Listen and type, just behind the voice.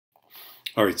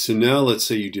All right, so now let's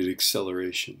say you did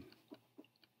acceleration,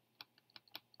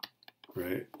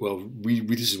 right? Well,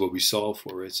 this is what we solved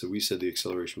for, right? So we said the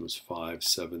acceleration was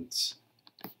 5/7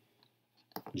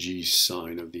 g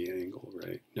sine of the angle,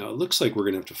 right? Now it looks like we're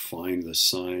going to have to find the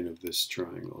sine of this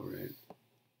triangle, right?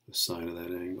 The sine of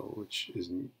that angle, which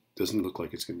doesn't look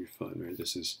like it's going to be fun, right?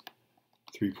 This is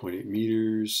 3.8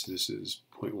 meters. This is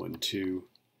 0.12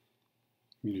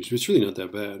 meters. But it's really not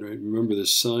that bad, right? Remember, the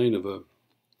sine of a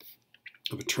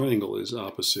triangle is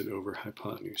opposite over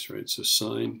hypotenuse, right? So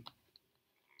sine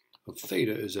of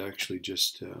theta is actually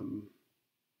just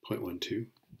 0.12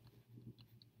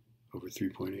 over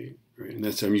 3.8, right? And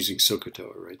that's, I'm using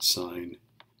SOHCAHTOA, right? Sine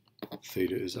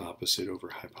theta is opposite over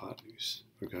hypotenuse,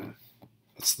 okay?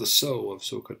 That's the SO of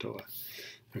SOHCAHTOA.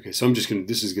 Okay, so I'm just going to,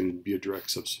 this is going to be a direct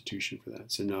substitution for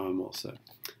that. So now I'm all set.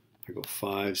 I go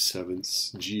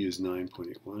 5/7, g is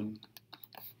 9.81,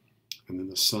 and then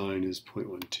the sine is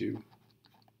 0.12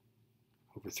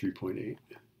 over 3.8.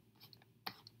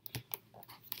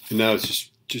 And now it's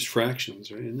just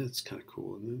fractions, right? And that's kind of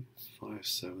cool, isn't it?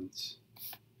 5/7.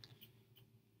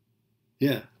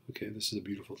 Yeah, okay, this is a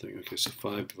beautiful thing. Okay, so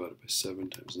 5 divided by 7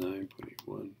 times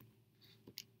 9.81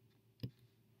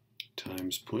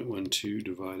 times 0.12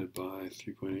 divided by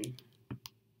 3.8.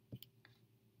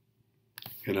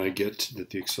 And I get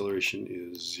that the acceleration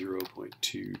is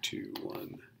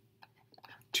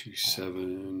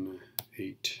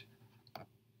 0.221278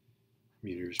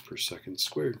 meters per second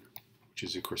squared, which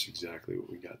is, of course, exactly what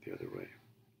we got the other way.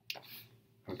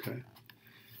 Okay.